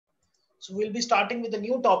So we'll be starting with a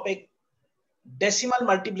new topic, decimal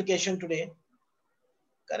multiplication today.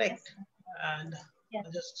 Correct. And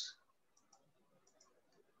just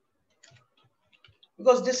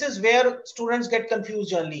because this is where students get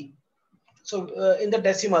confused generally. So in the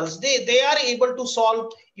decimals, they are able to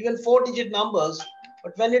solve even 4-digit numbers,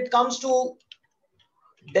 but when it comes to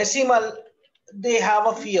decimal, they have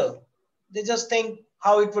a fear. They just think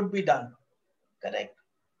how it would be done. Correct.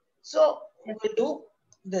 So we'll do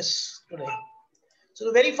this today. So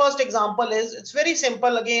the very first example is, it's very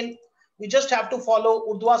simple. Again, we just have to follow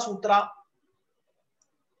Urdhva Sutra.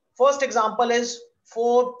 First example is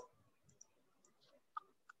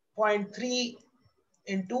 4.3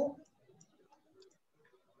 into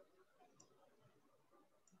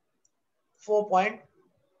 4.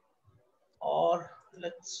 Or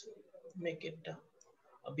let's make it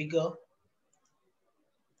a bigger,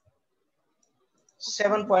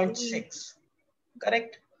 7.6.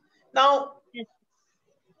 Correct. Now,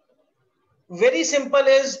 very simple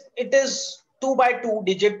is, it is 2 by 2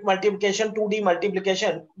 digit multiplication, 2D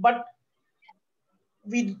multiplication, but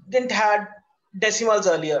we didn't had decimals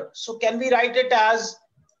earlier. So can we write it as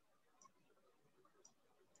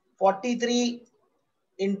 43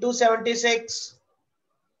 into 76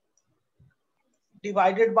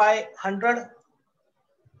 divided by 100?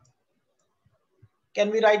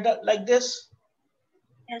 Can we write that like this?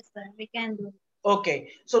 Yes, sir, we can do.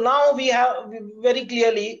 Okay, so now we have very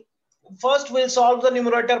clearly, first we'll solve the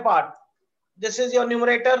numerator part. This is your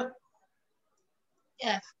numerator.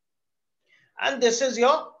 Yes. And this is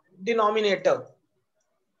your denominator.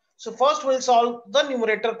 So first we'll solve the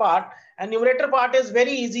numerator part, and numerator part is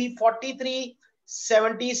very easy,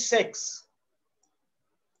 4376.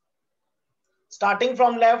 Starting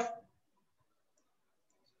from left,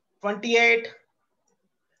 28,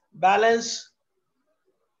 balance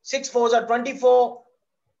 6 4s are 24,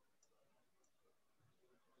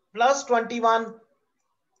 plus 21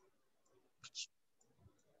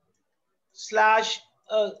 slash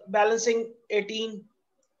balancing 18.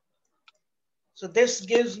 So this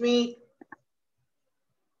gives me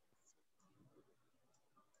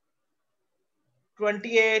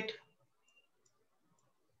 28,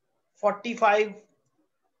 45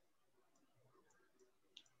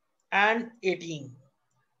 and 18.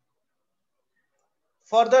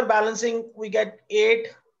 Further balancing, we get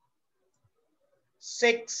 8,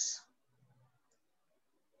 6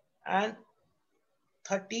 and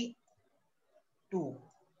 32.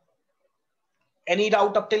 Any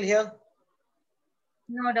doubt up till here?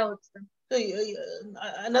 No doubt, sir. So,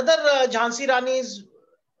 another Jhansi Rani is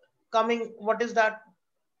coming. What is that?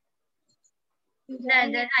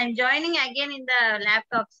 I'm joining again in the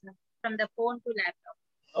laptop, sir. From the phone to laptop.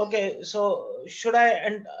 Okay, so should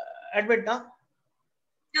I admit now?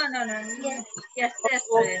 No. Yes. Yes.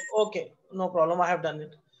 Okay, no problem. I have done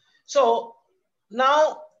it. So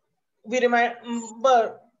now we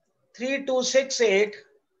remember 3268.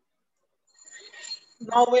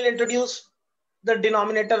 Now we'll introduce the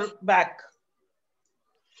denominator back.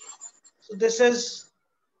 So this is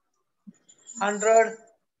 100,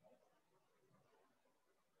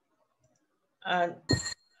 and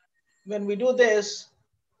when we do this,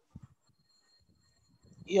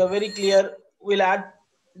 you're very clear, we'll add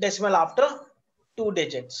decimal after 2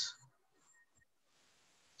 digits.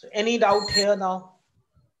 So any doubt here now?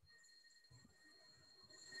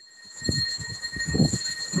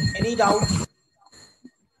 Any doubt?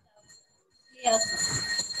 Yes.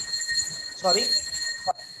 Sorry?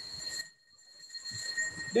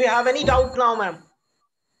 Do you have any doubt now, ma'am?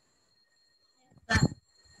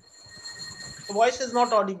 The voice is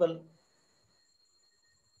not audible.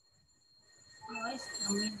 Voice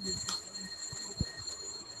coming.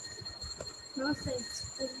 No, sir.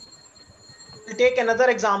 We'll take another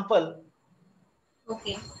example.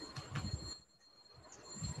 Okay.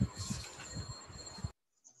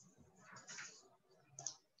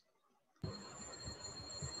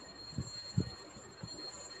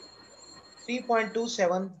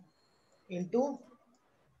 .27 into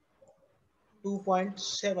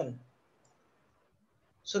 2.7.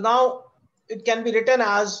 So now it can be written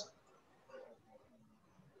as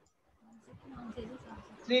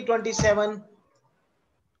 327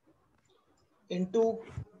 into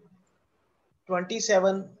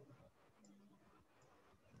 27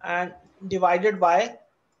 and divided by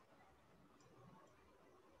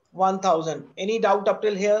 1000. Any doubt up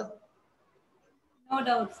till here? No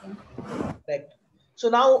doubt, sir. Correct. So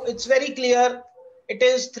now it's very clear. It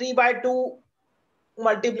is 3 by 2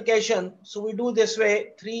 multiplication. So we do this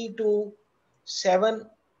way, 3 to 7.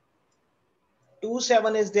 2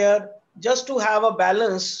 7 is there, just to have a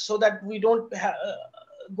balance so that we don't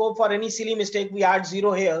go for any silly mistake. We add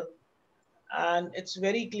 0 here and it's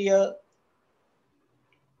very clear.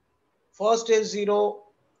 First is 0.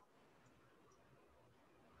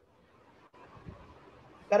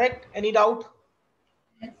 Correct? Any doubt?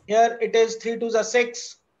 Yes. Here it is 3 2s are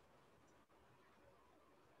 6.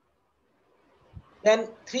 Then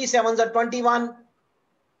 3 7s are 21.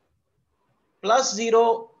 Plus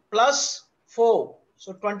 0 plus 4.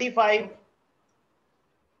 So 25.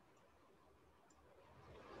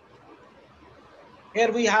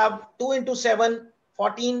 Here we have 2 into 7,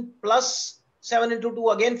 14 plus 7 into 2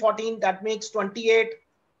 again 14. That makes 28.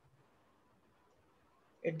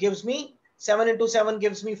 It gives me 7 into 7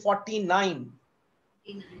 gives me 49.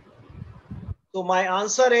 49. So my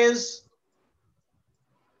answer is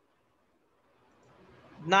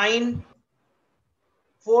 9.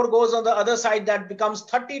 4 goes on the other side, that becomes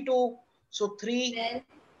 32. So 3 12.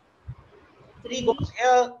 3 goes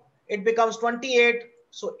here, it becomes 28.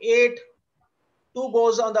 So 8. 2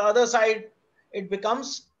 goes on the other side, it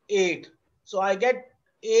becomes 8. So I get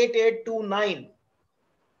 8, 8, 2, 9.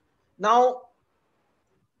 Now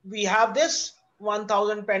we have this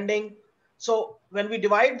 1000 pending. So when we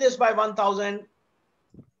divide this by 1000,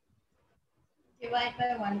 Divide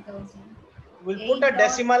by 1000. we'll put a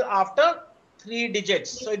decimal after 3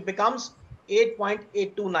 digits. So it becomes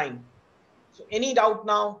 8.829. So any doubt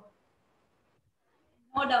now?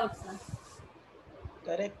 No doubt, sir.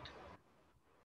 Correct.